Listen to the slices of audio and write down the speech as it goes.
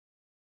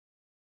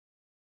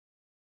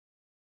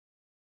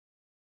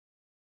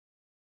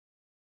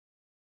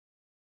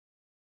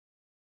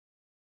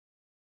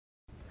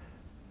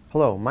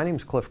Hello, my name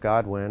is Cliff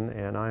Godwin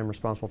and I'm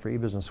responsible for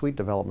eBusiness Suite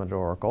development at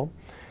Oracle.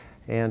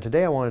 And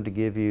today I wanted to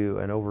give you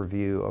an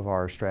overview of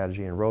our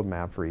strategy and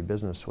roadmap for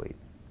eBusiness Suite.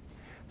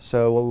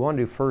 So what we want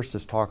to do first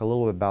is talk a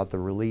little bit about the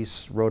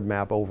release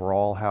roadmap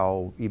overall,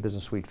 how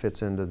eBusiness Suite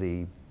fits into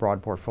the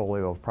broad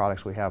portfolio of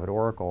products we have at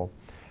Oracle.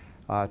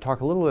 Talk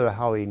a little bit about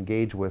how we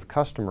engage with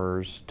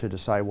customers to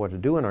decide what to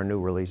do in our new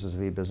releases of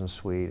eBusiness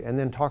Suite, and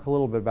then talk a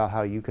little bit about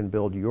how you can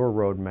build your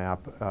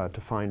roadmap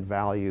to find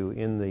value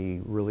in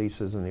the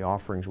releases and the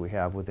offerings we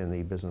have within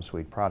the eBusiness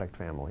Suite product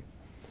family.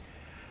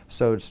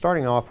 So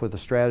starting off with the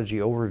strategy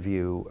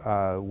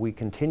overview, we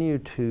continue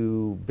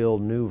to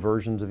build new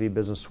versions of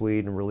eBusiness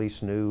Suite and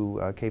release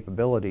new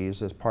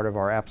capabilities as part of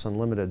our Apps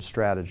Unlimited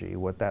strategy.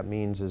 What that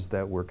means is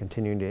that we're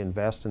continuing to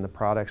invest in the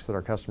products that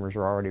our customers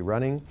are already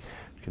running,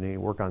 continue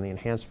to work on the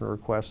enhancement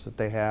requests that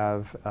they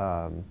have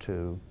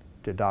to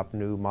adopt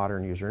new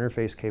modern user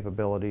interface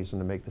capabilities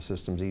and to make the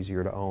systems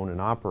easier to own and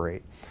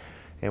operate.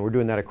 And we're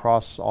doing that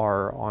across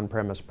our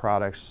on-premise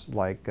products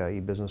like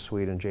eBusiness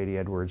Suite and JD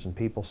Edwards and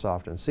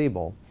PeopleSoft and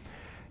Siebel.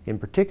 In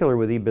particular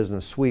with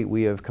eBusiness Suite,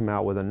 we have come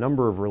out with a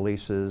number of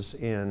releases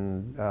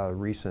in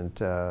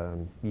recent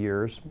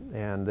years,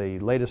 and the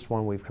latest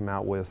one we've come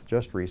out with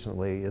just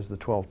recently is the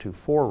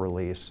 12.2.4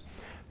 release,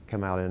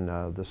 come out in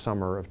the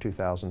summer of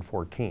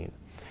 2014.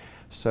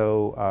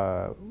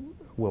 So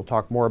we'll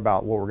talk more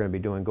about what we're going to be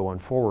doing going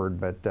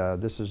forward, but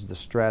this is the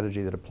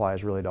strategy that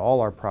applies really to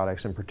all our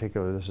products. In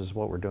particular, this is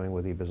what we're doing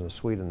with eBusiness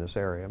Suite in this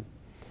area.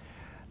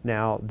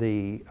 Now,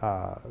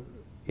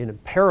 in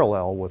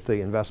parallel with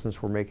the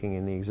investments we're making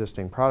in the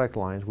existing product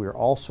lines, we are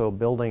also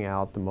building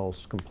out the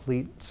most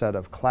complete set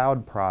of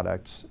cloud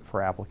products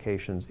for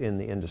applications in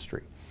the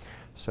industry.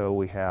 So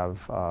we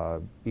have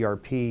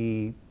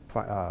ERP,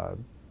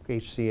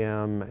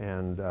 HCM,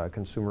 and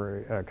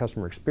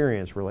customer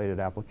experience related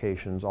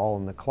applications all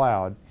in the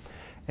cloud.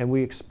 And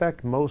we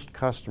expect most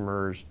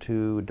customers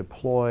to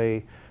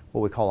deploy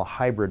what we call a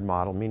hybrid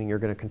model, meaning you're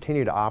going to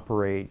continue to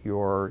operate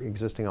your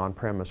existing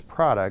on-premise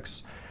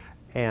products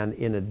and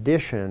in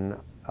addition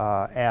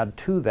add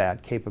to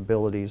that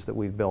capabilities that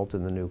we've built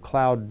in the new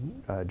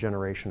cloud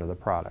generation of the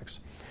products.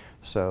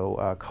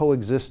 So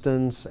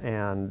coexistence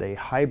and a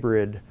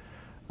hybrid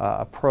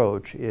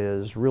approach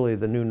is really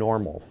the new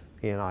normal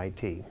in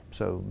IT.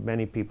 So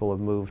many people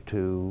have moved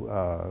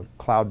to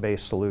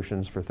cloud-based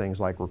solutions for things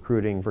like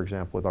recruiting, for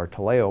example, with our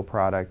Taleo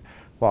product,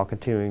 while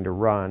continuing to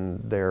run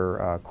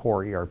their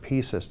core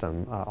ERP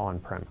system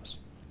on-premise.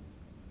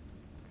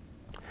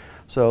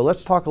 So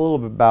let's talk a little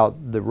bit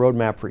about the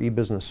roadmap for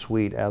eBusiness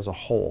Suite as a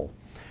whole.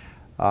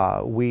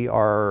 We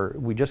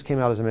just came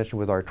out, as I mentioned,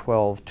 with our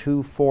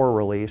 12.2.4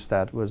 release.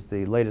 That was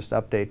the latest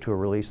update to a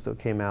release that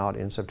came out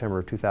in September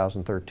of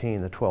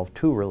 2013, the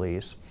 12.2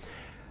 release.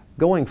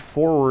 Going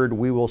forward,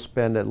 we will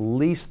spend at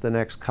least the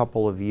next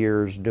couple of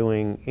years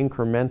doing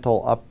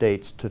incremental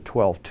updates to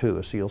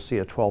 12.2. So you'll see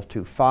a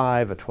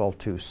 12.2.5, a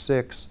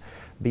 12.2.6.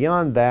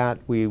 Beyond that,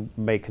 we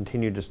may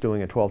continue just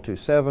doing a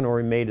 12.2.7, or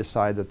we may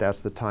decide that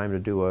that's the time to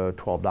do a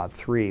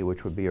 12.3,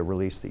 which would be a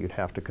release that you'd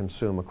have to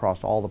consume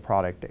across all the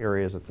product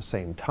areas at the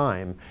same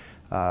time,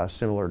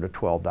 similar to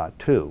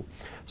 12.2.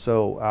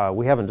 So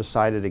we haven't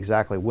decided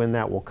exactly when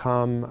that will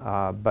come,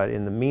 but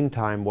in the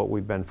meantime, what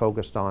we've been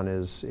focused on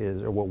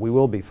or what we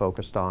will be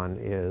focused on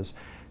is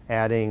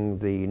adding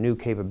the new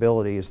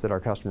capabilities that our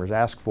customers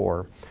ask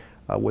for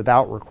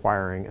without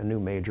requiring a new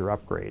major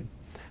upgrade.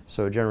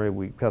 So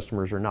generally,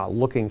 customers are not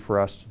looking for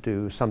us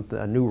to do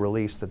a new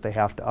release that they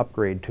have to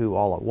upgrade to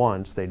all at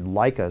once. They'd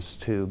like us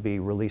to be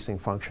releasing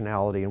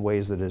functionality in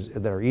ways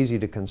that are easy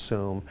to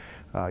consume.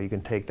 You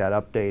can take that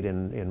update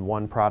in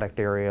one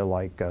product area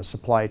like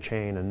supply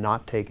chain and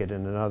not take it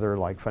in another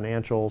like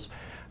financials.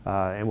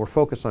 And we're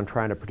focused on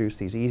trying to produce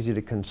these easy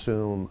to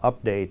consume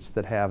updates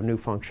that have new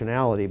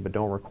functionality but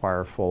don't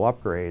require full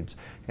upgrades.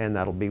 And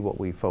that'll be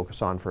what we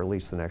focus on for at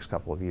least the next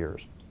couple of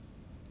years.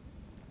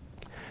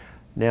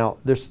 Now,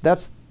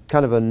 that's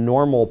kind of a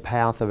normal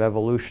path of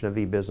evolution of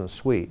eBusiness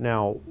Suite.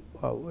 Now,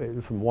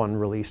 from one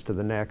release to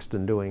the next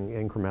and doing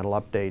incremental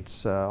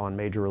updates on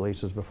major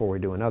releases before we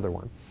do another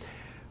one.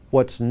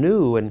 What's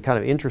new and kind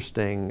of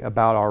interesting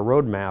about our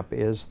roadmap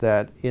is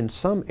that in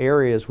some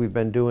areas we've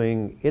been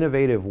doing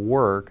innovative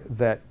work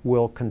that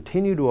will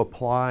continue to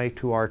apply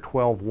to our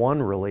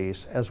 12.1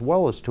 release as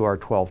well as to our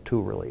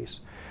 12.2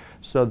 release.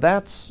 So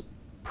that's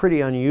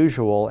pretty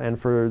unusual, and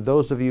for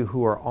those of you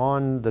who are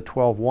on the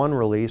 12.1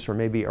 release or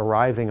maybe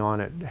arriving on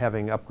it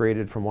having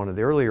upgraded from one of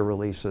the earlier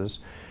releases,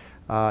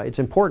 it's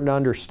important to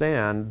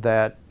understand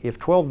that if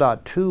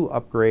 12.2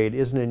 upgrade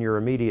isn't in your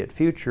immediate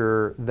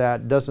future,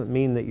 that doesn't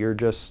mean that you're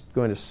just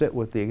going to sit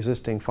with the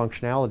existing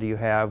functionality you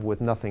have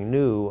with nothing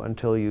new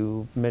until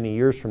you, many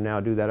years from now,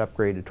 do that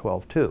upgrade to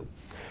 12.2.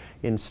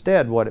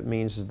 Instead, what it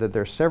means is that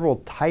there are several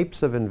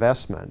types of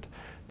investment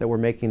that we're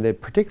making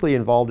that particularly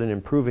involved in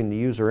improving the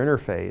user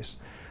interface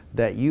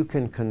that you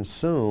can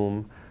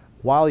consume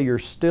while you're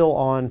still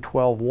on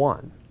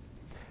 12.1.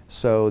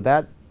 So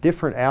that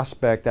different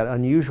aspect, that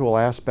unusual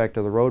aspect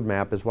of the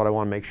roadmap is what I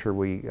want to make sure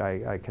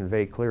I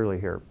convey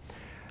clearly here.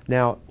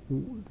 Now,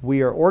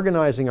 we are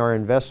organizing our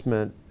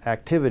investment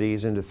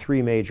activities into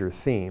three major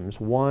themes.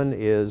 One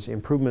is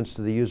improvements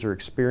to the user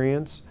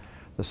experience.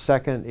 The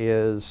second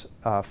is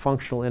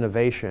functional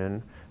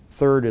innovation.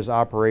 Third is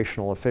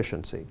operational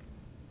efficiency.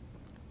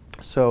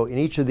 So in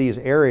each of these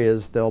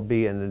areas, there'll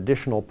be an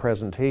additional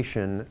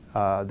presentation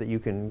that you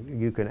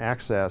can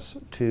access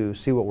to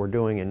see what we're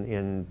doing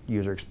in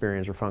user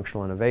experience or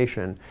functional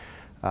innovation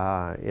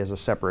as a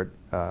separate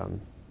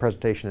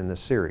presentation in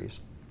this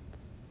series.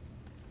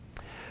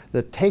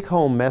 The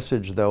take-home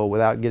message, though,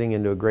 without getting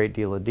into a great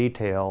deal of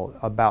detail,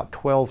 about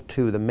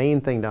 12.2, the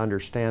main thing to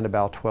understand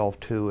about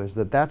 12.2 is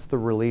that that's the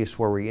release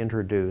where we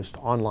introduced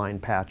online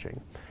patching.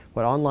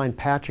 What online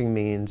patching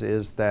means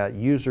is that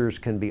users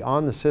can be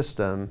on the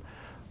system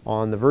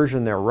on the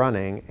version they're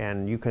running,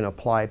 and you can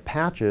apply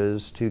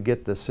patches to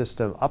get the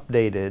system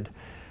updated,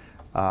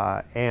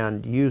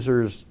 and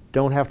users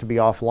don't have to be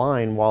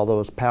offline while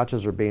those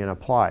patches are being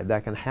applied.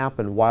 That can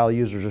happen while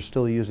users are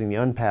still using the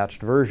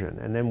unpatched version.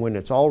 And then when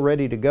it's all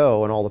ready to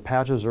go and all the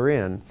patches are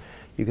in,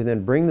 you can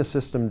then bring the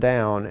system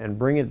down and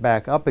bring it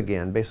back up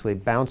again, basically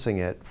bouncing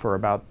it for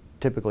about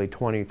typically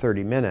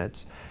 20-30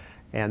 minutes.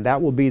 And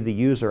that will be the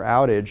user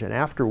outage, and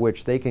after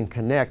which they can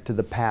connect to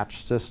the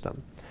patched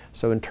system.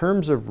 So in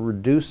terms of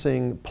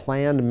reducing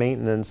planned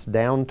maintenance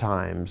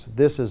downtimes,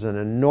 this is an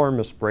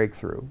enormous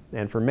breakthrough.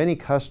 And for many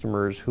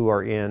customers who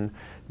are in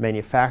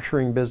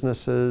manufacturing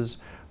businesses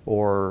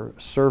or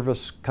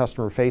service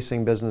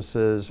customer-facing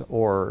businesses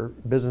or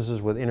businesses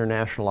with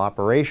international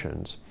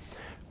operations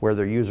where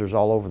there are users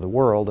all over the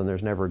world and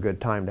there's never a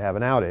good time to have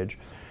an outage,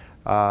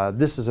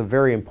 this is a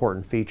very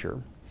important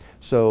feature.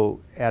 So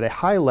at a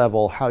high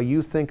level, how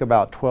you think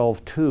about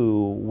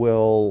 12.2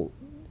 will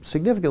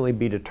significantly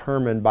be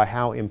determined by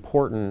how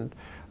important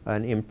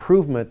an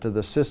improvement to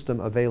the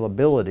system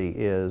availability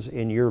is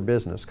in your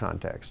business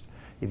context.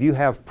 If you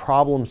have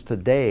problems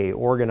today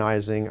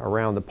organizing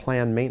around the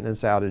planned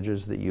maintenance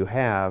outages that you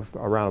have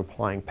around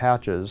applying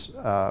patches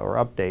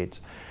or updates,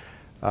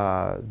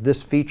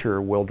 this feature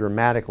will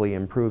dramatically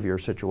improve your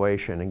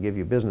situation and give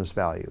you business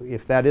value.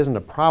 If that isn't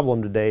a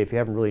problem today, if you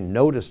haven't really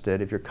noticed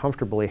it, if you're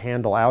comfortably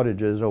handle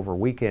outages over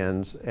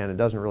weekends and it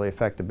doesn't really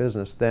affect the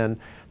business, then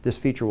this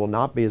feature will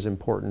not be as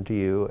important to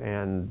you,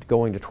 and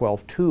going to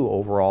 12.2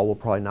 overall will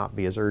probably not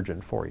be as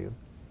urgent for you.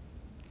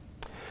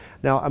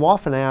 Now, I'm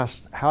often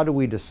asked, how do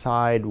we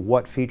decide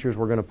what features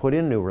we're going to put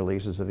in new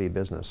releases of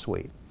eBusiness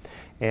Suite?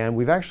 And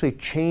we've actually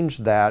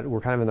changed that.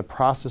 We're kind of in the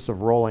process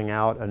of rolling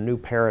out a new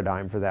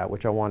paradigm for that,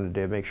 which I wanted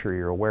to make sure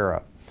you're aware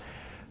of.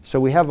 So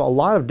we have a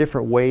lot of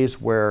different ways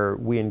where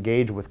we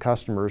engage with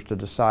customers to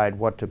decide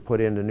what to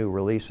put into new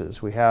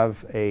releases. We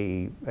have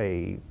a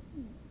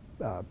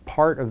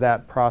part of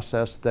that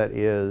process that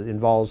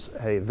involves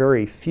a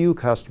very few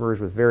customers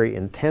with very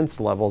intense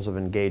levels of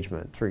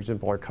engagement. For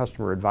example, our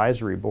customer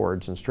advisory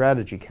boards and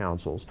strategy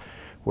councils,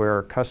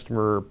 where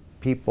customer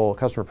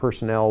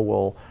personnel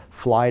will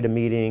fly to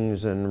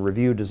meetings and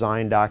review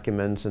design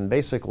documents and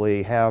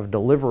basically have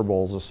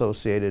deliverables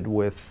associated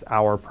with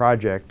our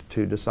project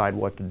to decide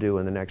what to do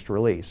in the next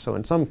release. So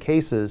in some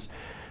cases,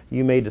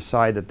 you may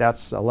decide that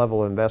that's a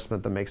level of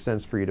investment that makes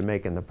sense for you to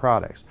make in the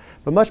products.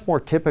 But much more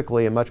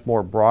typically and much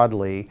more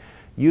broadly,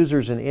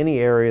 users in any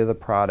area of the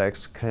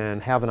products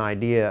can have an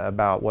idea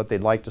about what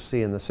they'd like to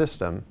see in the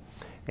system,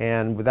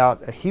 and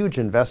without a huge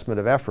investment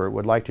of effort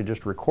would like to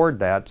just record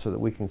that so that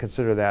we can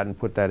consider that and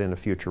put that in a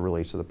future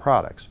release of the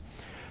products.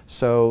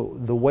 So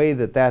the way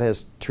that that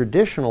has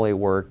traditionally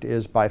worked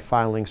is by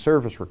filing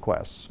service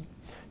requests.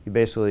 You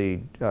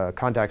basically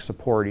contact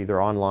support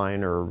either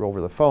online or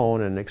over the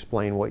phone and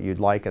explain what you'd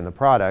like in the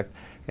product,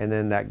 and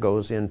then that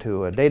goes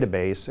into a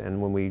database, and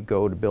when we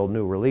go to build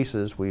new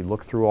releases, we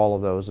look through all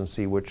of those and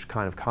see which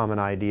kind of common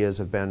ideas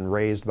have been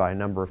raised by a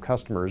number of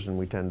customers, and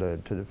we tend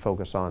to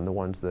focus on the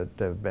ones that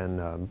have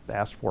been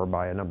asked for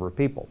by a number of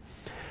people.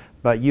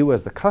 But you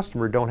as the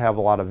customer don't have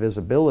a lot of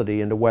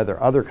visibility into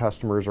whether other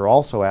customers are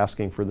also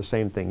asking for the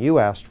same thing you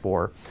asked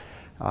for.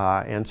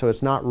 And so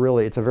it's not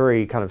really, it's a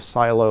very kind of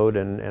siloed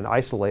and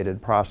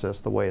isolated process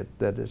the way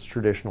that it's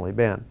traditionally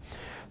been.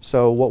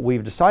 So what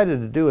we've decided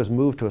to do is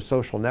move to a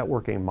social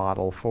networking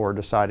model for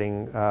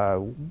deciding,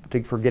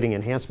 for getting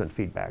enhancement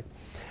feedback.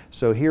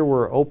 So here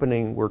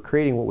we're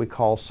creating what we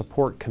call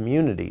support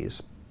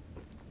communities,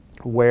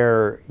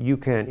 where you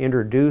can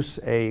introduce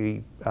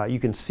you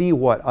can see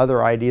what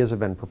other ideas have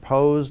been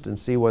proposed and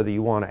see whether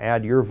you want to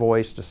add your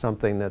voice to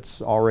something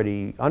that's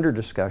already under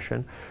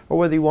discussion, or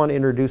whether you want to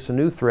introduce a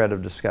new thread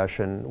of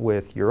discussion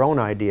with your own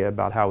idea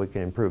about how we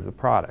can improve the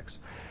products.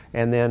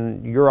 And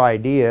then your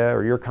idea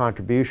or your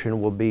contribution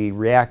will be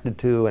reacted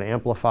to and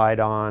amplified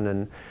on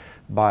and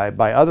by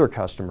other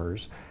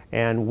customers.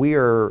 And we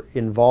are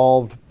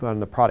involved on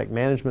the product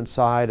management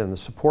side and the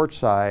support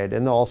side,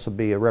 and there'll also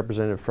be a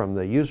representative from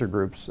the user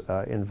groups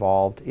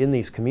involved in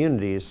these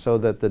communities, so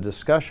that the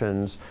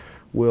discussions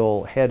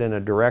will head in a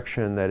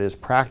direction that is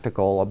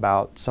practical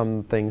about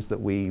some things that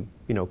we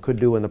could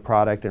do in the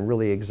product, and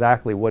really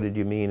exactly what did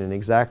you mean and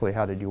exactly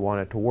how did you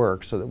want it to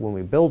work, so that when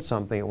we build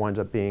something it winds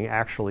up being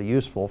actually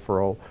useful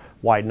for a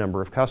wide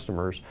number of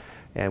customers,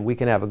 And we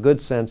can have a good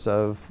sense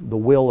of the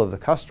will of the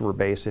customer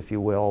base, if you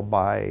will,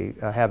 by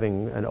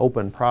having an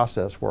open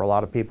process where a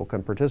lot of people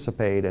can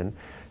participate and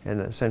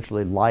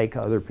essentially like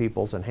other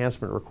people's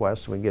enhancement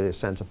requests. We can get a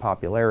sense of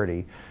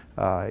popularity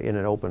in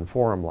an open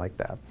forum like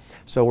that.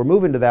 So we're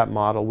moving to that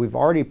model. We've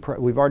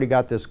already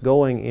got this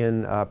going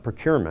in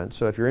procurement.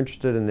 So if you're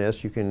interested in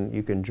this, you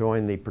can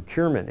join the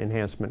procurement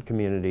enhancement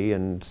community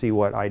and see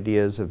what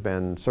ideas have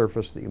been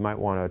surfaced that you might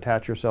want to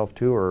attach yourself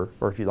to, or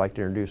if you'd like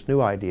to introduce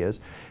new ideas.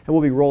 And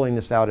we'll be rolling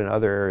this out in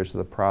other areas of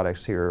the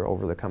products here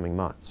over the coming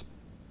months.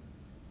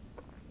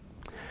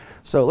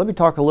 So let me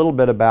talk a little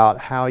bit about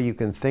how you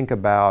can think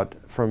about,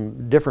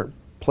 from different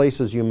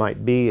places you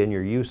might be in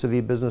your use of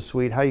eBusiness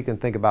Suite, how you can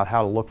think about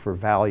how to look for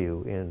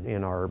value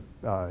in our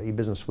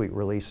eBusiness Suite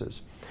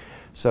releases.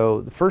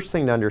 So the first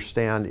thing to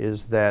understand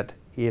is that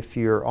if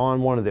you're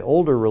on one of the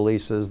older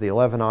releases, the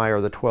 11i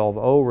or the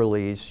 12.0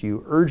 release,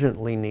 you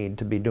urgently need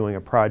to be doing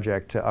a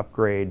project to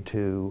upgrade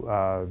to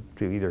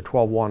either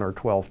 12.1 or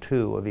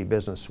 12.2 of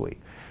eBusiness Suite.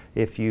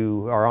 If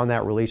you are on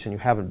that release and you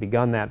haven't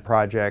begun that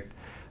project,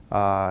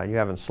 and you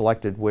haven't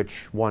selected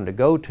which one to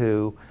go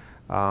to,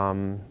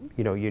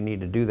 you need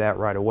to do that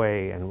right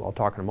away, and I'll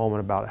talk in a moment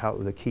about how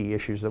the key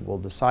issues that will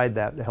decide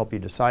that, to help you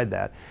decide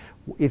that.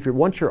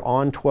 Once you're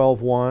on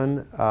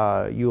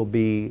 12.1, you'll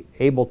be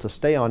able to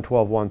stay on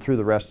 12.1 through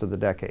the rest of the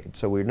decade.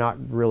 So we're not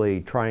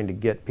really trying to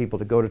get people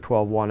to go to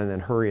 12.1 and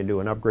then hurry and do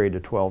an upgrade to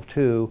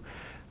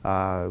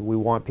 12.2. We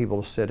want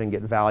people to sit and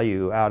get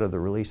value out of the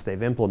release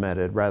they've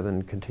implemented rather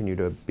than continue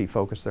to be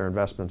focused their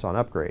investments on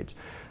upgrades.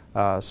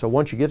 So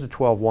once you get to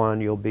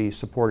 12.1, you'll be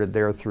supported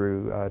there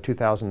through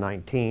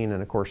 2019,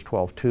 and of course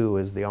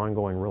 12.2 is the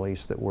ongoing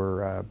release that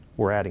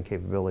we're adding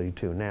capability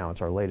to now.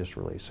 It's our latest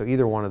release. So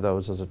either one of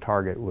those as a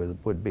target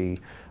would be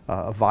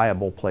a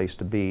viable place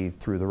to be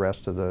through the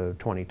rest of the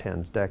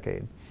 2010s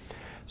decade.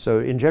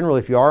 So in general,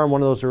 if you are on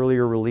one of those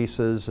earlier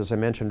releases, as I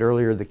mentioned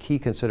earlier, the key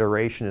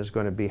consideration is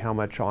going to be how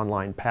much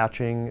online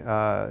patching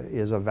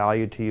is of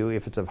value to you.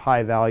 If it's of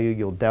high value,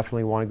 you'll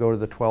definitely want to go to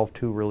the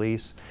 12.2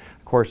 release.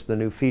 Of course, the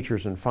new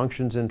features and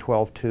functions in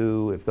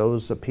 12.2, if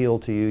those appeal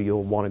to you,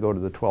 you'll want to go to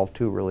the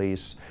 12.2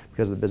 release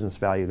because of the business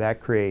value that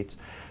creates.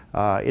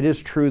 It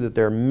is true that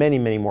there are many,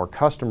 many more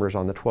customers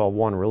on the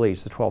 12.1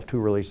 release. The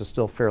 12.2 release is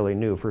still fairly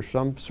new. For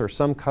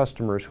some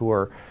customers who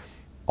are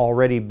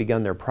already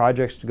begun their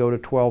projects to go to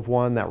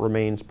 12.1, that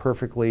remains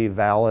perfectly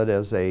valid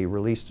as a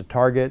release to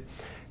target.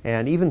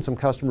 And even some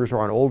customers who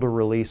are on older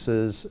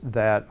releases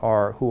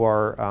who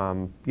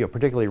are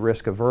particularly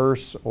risk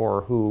averse,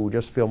 or who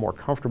just feel more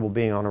comfortable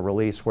being on a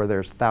release where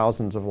there's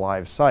thousands of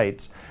live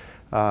sites,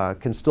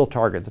 can still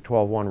target the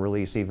 12.1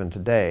 release even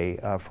today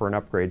for an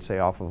upgrade, say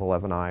off of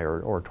 11i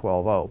or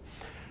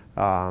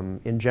 12.0.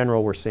 In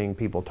general, we're seeing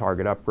people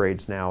target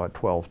upgrades now at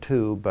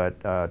 12.2, but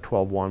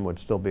 12.1 would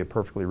still be a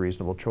perfectly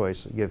reasonable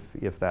choice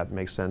if that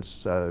makes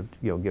sense,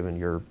 given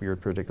your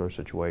particular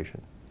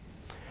situation.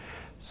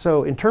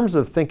 So in terms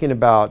of thinking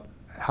about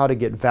how to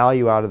get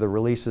value out of the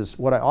releases,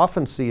 what I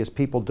often see is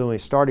people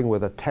starting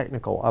with a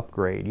technical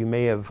upgrade. You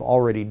may have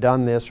already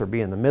done this or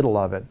be in the middle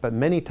of it, but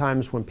many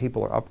times when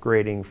people are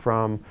upgrading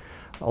from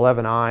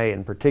 11i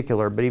in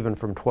particular, but even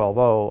from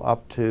 12.0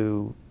 up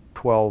to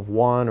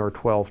 12.1 or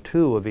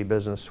 12.2 of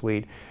eBusiness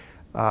Suite,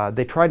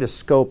 they try to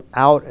scope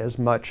out as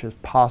much as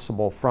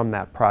possible from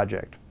that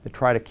project. They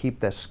try to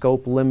keep the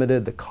scope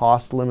limited, the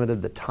cost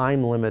limited, the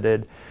time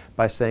limited,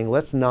 by saying,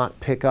 let's not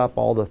pick up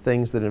all the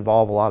things that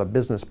involve a lot of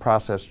business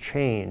process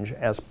change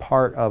as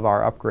part of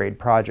our upgrade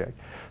project.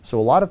 So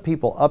a lot of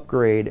people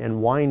upgrade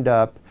and wind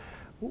up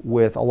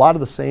with a lot of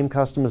the same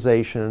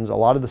customizations, a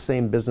lot of the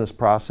same business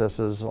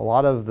processes, a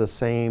lot of the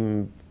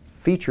same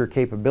feature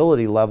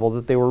capability level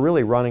that they were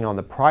really running on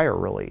the prior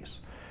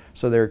release.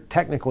 So they're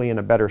technically in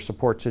a better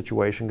support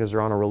situation because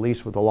they're on a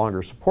release with a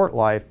longer support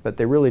life, but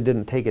they really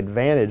didn't take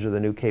advantage of the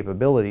new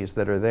capabilities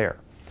that are there.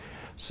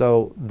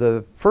 So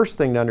the first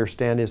thing to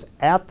understand is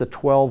at the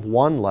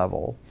 12.1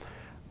 level,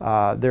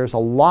 there's a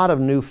lot of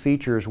new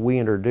features we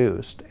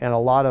introduced and a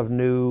lot of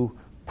new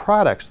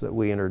products that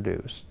we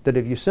introduced that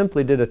if you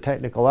simply did a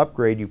technical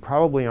upgrade, you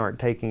probably aren't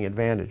taking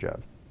advantage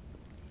of.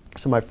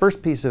 So my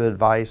first piece of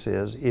advice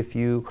is if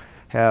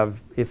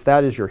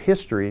that is your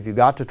history, if you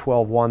got to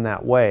 12.1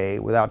 that way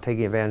without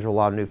taking advantage of a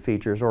lot of new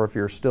features, or if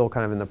you're still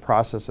kind of in the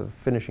process of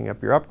finishing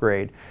up your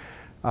upgrade,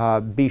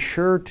 be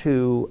sure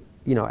to,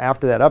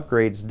 after that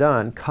upgrade's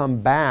done,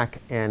 come back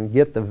and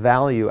get the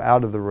value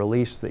out of the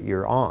release that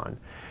you're on.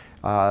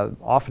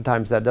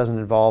 Oftentimes that doesn't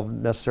involve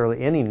necessarily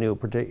any new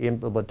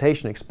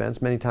implementation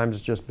expense. Many times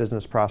it's just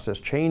business process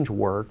change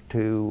work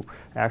to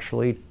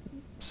actually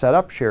set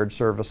up shared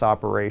service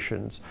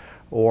operations,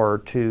 or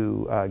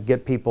to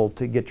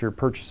get your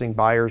purchasing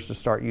buyers to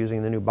start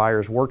using the new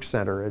Buyers Work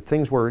Center.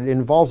 Things where it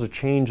involves a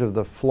change of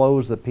the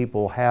flows that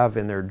people have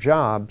in their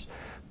jobs,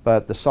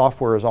 but the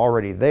software is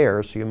already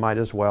there, so you might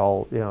as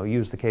well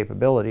use the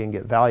capability and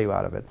get value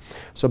out of it.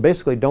 So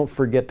basically, don't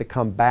forget to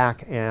come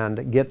back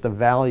and get the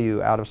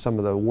value out of some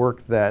of the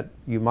work that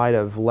you might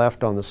have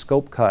left on the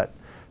scope cut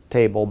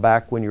table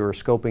back when you were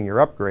scoping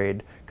your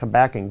upgrade. Come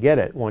back and get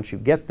it once you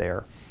get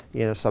there,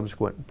 in a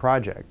subsequent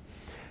project.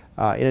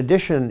 In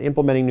addition,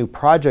 implementing new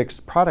products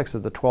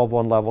at the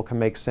 12.1 level can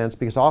make sense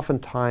because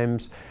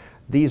oftentimes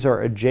these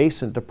are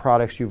adjacent to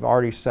products you've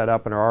already set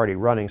up and are already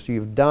running. So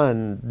you've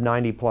done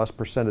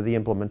 90+% of the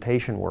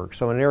implementation work.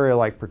 So in an area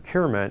like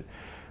procurement,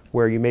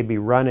 where you may be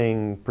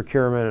running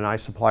procurement and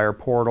iSupplier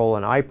portal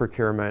and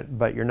iProcurement,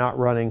 but you're not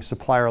running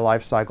supplier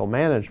lifecycle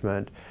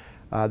management,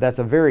 that's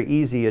a very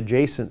easy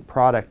adjacent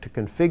product to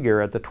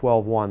configure at the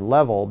 12.1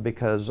 level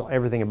because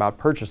everything about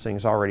purchasing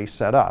is already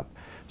set up.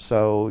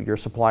 So your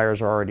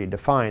suppliers are already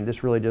defined.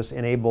 This really just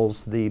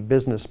enables the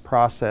business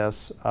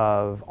process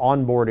of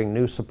onboarding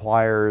new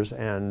suppliers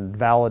and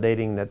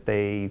validating that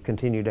they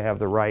continue to have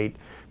the right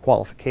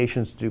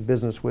qualifications to do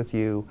business with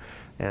you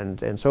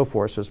and so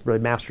forth. So it's really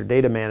master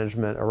data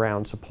management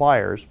around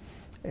suppliers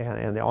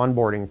and the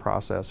onboarding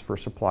process for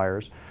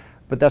suppliers.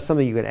 But that's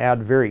something you can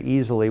add very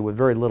easily with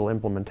very little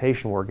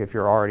implementation work if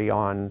you're already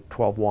on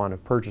 12.1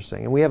 of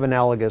purchasing. And we have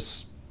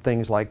analogous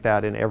things like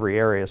that in every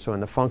area. So in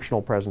the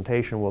functional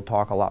presentation, we'll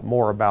talk a lot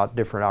more about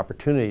different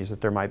opportunities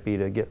that there might be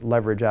to get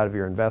leverage out of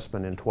your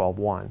investment in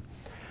 12.1.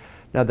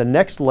 Now the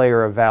next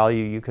layer of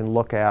value you can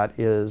look at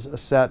is a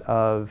set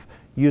of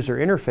user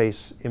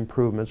interface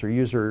improvements or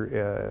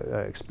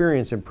user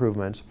experience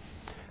improvements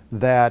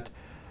that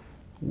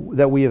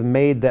we have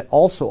made that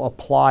also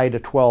apply to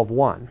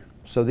 12.1.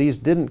 So these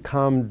didn't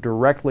come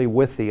directly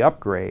with the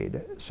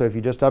upgrade. So if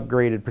you just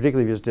upgraded,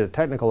 particularly if you just did a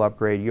technical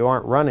upgrade, you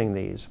aren't running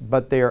these,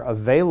 but they're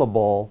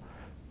available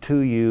to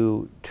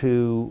you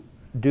to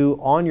do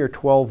on your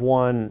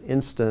 12.1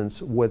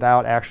 instance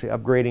without actually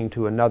upgrading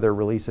to another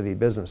release of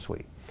eBusiness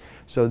Suite.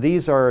 So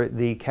these are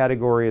the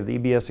category of the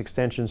EBS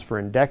extensions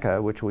for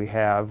Endeca, which we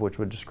have, which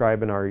would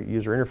describe in our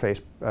user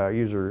interface,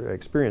 user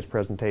experience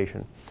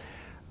presentation.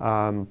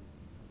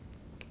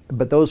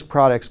 But those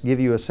products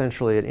give you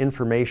essentially an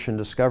information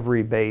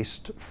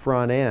discovery-based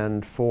front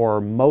end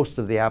for most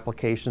of the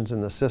applications in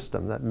the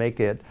system that make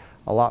it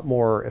a lot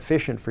more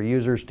efficient for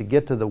users to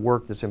get to the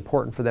work that's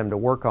important for them to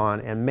work on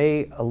and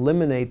may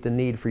eliminate the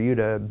need for you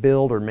to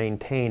build or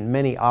maintain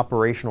many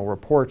operational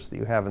reports that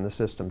you have in the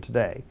system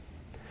today.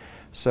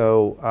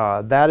 So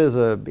that is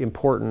an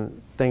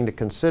important thing to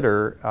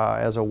consider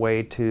as a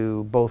way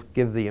to both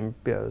give the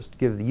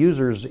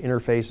users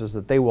interfaces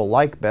that they will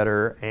like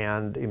better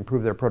and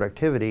improve their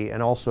productivity,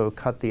 and also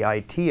cut the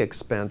IT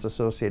expense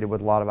associated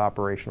with a lot of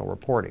operational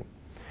reporting.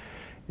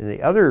 And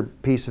the other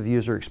piece of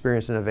user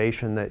experience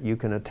innovation that you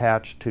can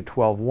attach to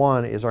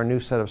 12.1 is our new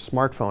set of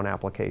smartphone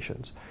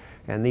applications.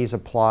 And these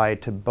apply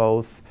to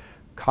both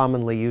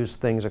commonly used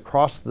things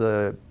across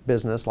the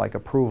business like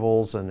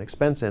approvals and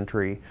expense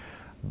entry,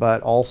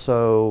 but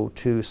also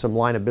to some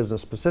line of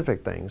business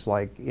specific things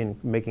like in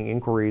making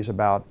inquiries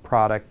about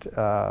product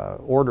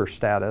order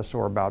status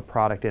or about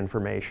product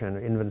information,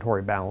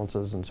 inventory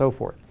balances, and so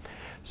forth.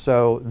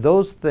 So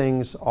those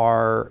things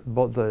are,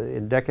 both the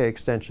Endeca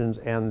extensions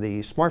and the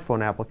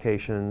smartphone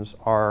applications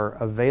are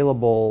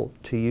available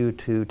to you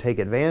to take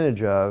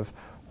advantage of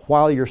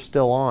while you're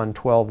still on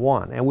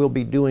 12.1. And we'll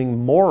be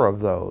doing more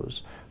of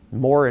those,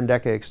 more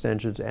Endeca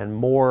extensions and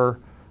more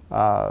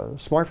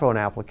smartphone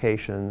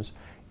applications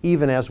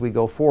even as we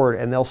go forward,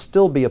 and they'll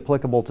still be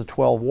applicable to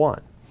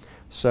 12.1.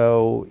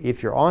 So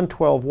if you're on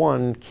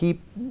 12.1,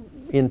 keep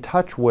in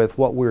touch with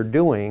what we're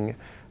doing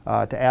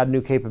to add new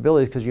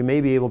capabilities, because you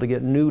may be able to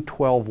get new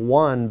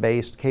 12.1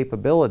 based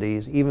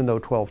capabilities even though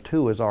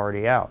 12.2 is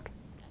already out.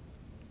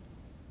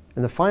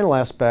 And the final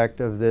aspect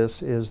of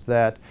this is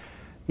that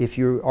if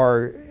you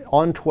are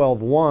on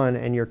 12.1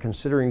 and you're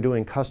considering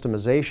doing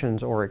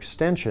customizations or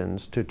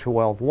extensions to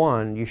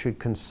 12.1, you should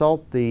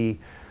consult the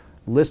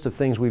list of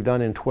things we've done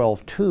in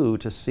 12.2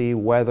 to see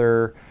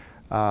whether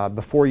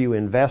before you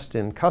invest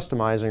in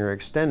customizing or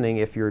extending,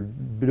 if you're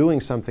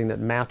doing something that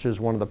matches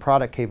one of the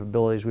product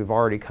capabilities we've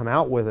already come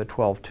out with at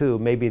 12.2,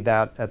 maybe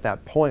that at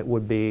that point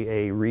would be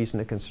a reason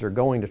to consider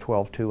going to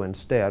 12.2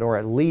 instead, or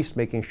at least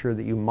making sure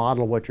that you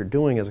model what you're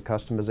doing as a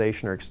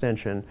customization or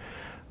extension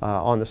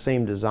on the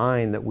same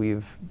design that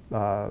we've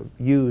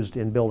used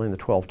in building the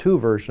 12.2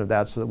 version of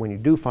that, so that when you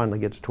do finally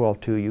get to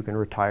 12.2, you can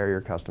retire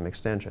your custom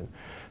extension.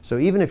 So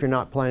even if you're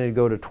not planning to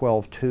go to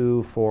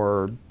 12.2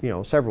 for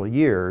several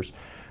years,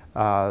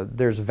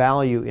 there's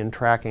value in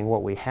tracking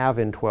what we have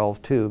in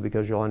 12.2,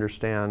 because you'll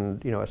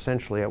understand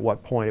essentially at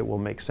what point it will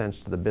make sense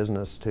to the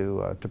business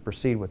to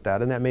proceed with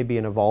that. And that may be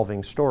an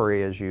evolving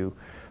story as you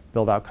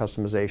build out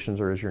customizations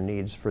or as your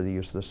needs for the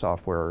use of the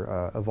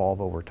software evolve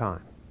over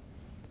time.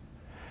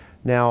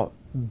 Now,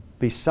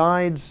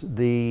 besides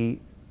the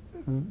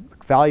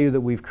value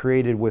that we've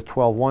created with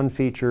 12.1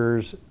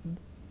 features,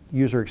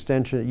 user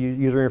extension,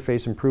 user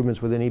interface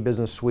improvements within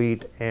eBusiness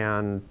Suite,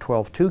 and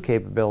 12.2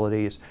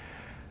 capabilities,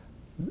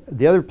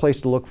 the other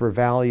place to look for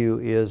value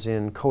is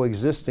in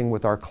coexisting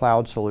with our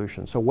cloud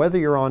solution. So whether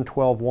you're on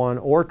 12.1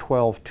 or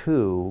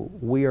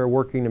 12.2, we are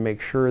working to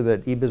make sure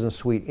that eBusiness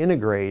Suite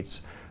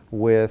integrates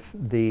with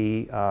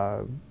the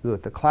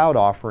cloud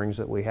offerings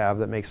that we have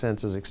that make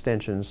sense as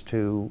extensions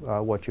to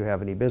what you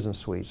have in eBusiness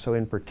Suite. So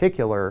in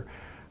particular,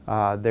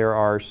 There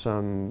are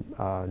some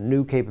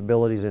new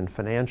capabilities in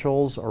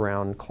financials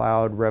around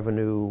cloud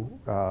revenue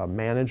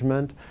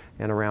management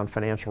and around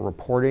financial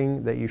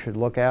reporting that you should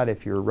look at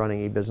if you're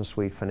running eBusiness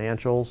Suite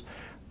financials.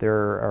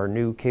 There are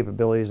new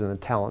capabilities in the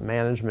talent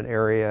management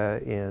area,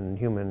 in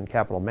human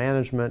capital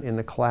management in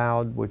the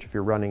cloud, which if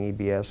you're running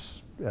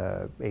EBS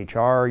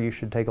HR, you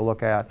should take a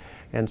look at,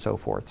 and so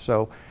forth.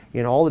 So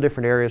in all the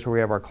different areas where we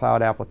have our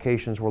cloud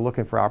applications, we're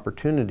looking for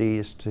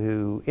opportunities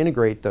to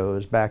integrate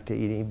those back to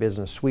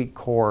eBusiness Suite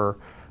core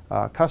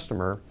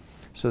customer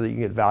so that you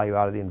get value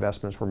out of the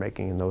investments we're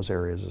making in those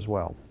areas as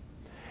well.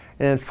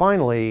 And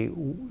finally,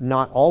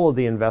 not all of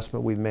the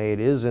investment we've made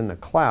is in the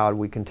cloud.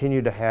 We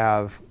continue to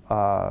have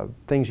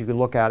things you can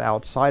look at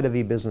outside of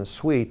eBusiness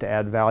Suite to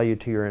add value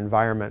to your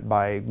environment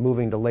by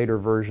moving to later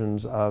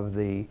versions of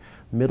the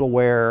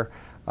middleware,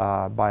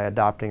 by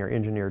adopting our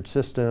engineered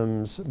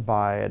systems,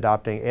 by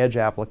adopting edge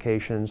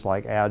applications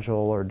like Agile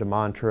or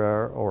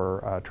Demantra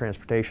or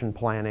transportation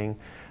planning,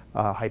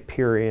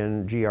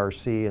 Hyperion,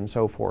 GRC, and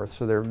so forth.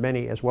 So there are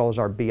many, as well as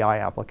our BI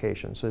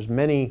applications. So there's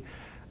many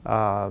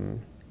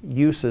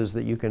uses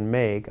that you can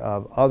make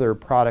of other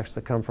products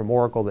that come from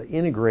Oracle that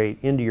integrate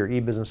into your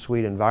eBusiness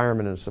Suite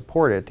environment and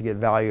support it to get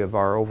value of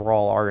our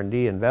overall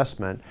R&D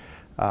investment,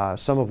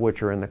 some of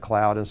which are in the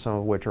cloud and some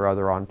of which are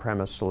other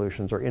on-premise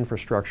solutions or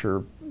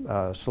infrastructure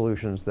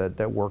solutions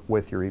that work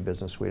with your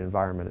eBusiness Suite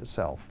environment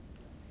itself.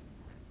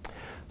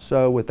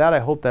 So with that, I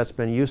hope that's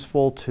been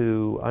useful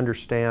to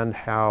understand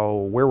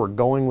where we're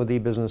going with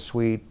eBusiness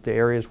Suite, the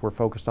areas we're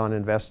focused on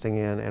investing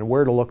in, and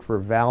where to look for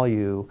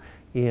value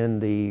in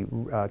the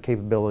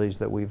capabilities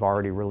that we've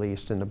already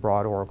released in the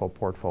broad Oracle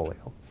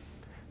portfolio.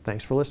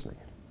 Thanks for listening.